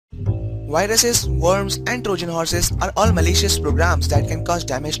Viruses, worms, and Trojan horses are all malicious programs that can cause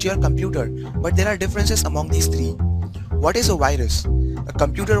damage to your computer, but there are differences among these three. What is a virus? A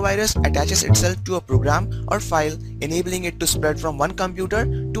computer virus attaches itself to a program or file, enabling it to spread from one computer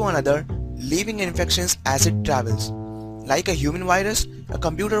to another, leaving infections as it travels. Like a human virus, a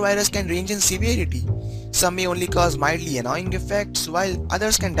computer virus can range in severity. Some may only cause mildly annoying effects, while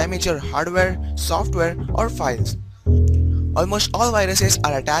others can damage your hardware, software, or files. Almost all viruses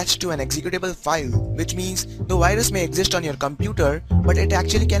are attached to an executable file, which means the virus may exist on your computer, but it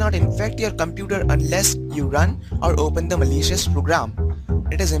actually cannot infect your computer unless you run or open the malicious program.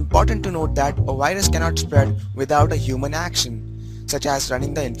 It is important to note that a virus cannot spread without a human action, such as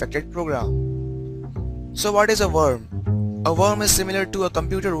running the infected program. So what is a worm? A worm is similar to a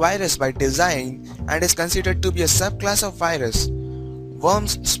computer virus by design and is considered to be a subclass of virus.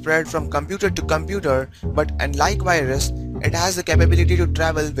 Worms spread from computer to computer, but unlike virus, it has the capability to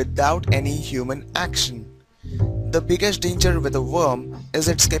travel without any human action. The biggest danger with a worm is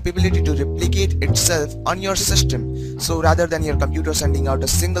its capability to replicate itself on your system. So rather than your computer sending out a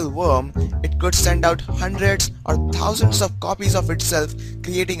single worm, it could send out hundreds or thousands of copies of itself,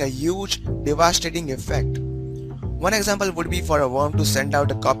 creating a huge, devastating effect. One example would be for a worm to send out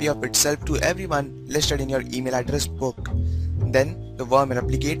a copy of itself to everyone listed in your email address book. Then the worm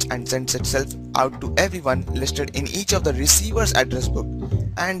replicates and sends itself out to everyone listed in each of the receiver's address book,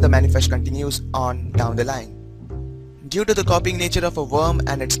 and the manifest continues on down the line. Due to the copying nature of a worm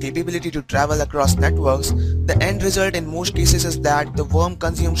and its capability to travel across networks, the end result in most cases is that the worm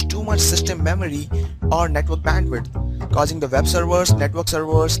consumes too much system memory or network bandwidth, causing the web servers, network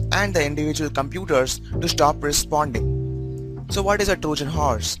servers, and the individual computers to stop responding. So what is a Trojan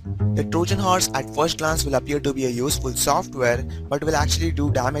horse? The Trojan horse at first glance will appear to be a useful software, but will actually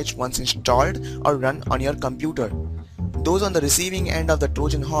do damage once installed or run on your computer. Those on the receiving end of the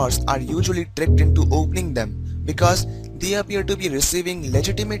Trojan horse are usually tricked into opening them because they appear to be receiving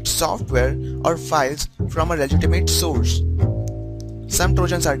legitimate software or files from a legitimate source. Some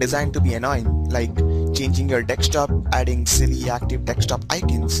Trojans are designed to be annoying, like changing your desktop, adding silly active desktop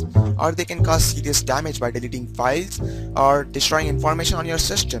icons, or they can cause serious damage by deleting files or destroying information on your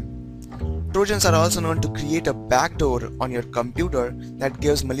system. Trojans are also known to create a backdoor on your computer that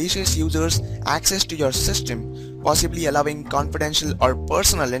gives malicious users access to your system, possibly allowing confidential or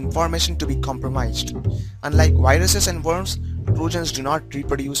personal information to be compromised. Unlike viruses and worms, Trojans do not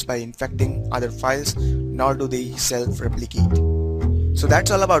reproduce by infecting other files, nor do they self-replicate. So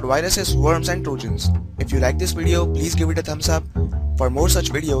that's all about viruses, worms, and Trojans. If you like this video, please give it a thumbs up. For more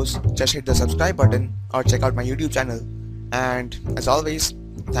such videos, just hit the subscribe button or check out my YouTube channel. And as always,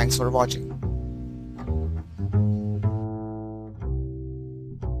 thanks for watching.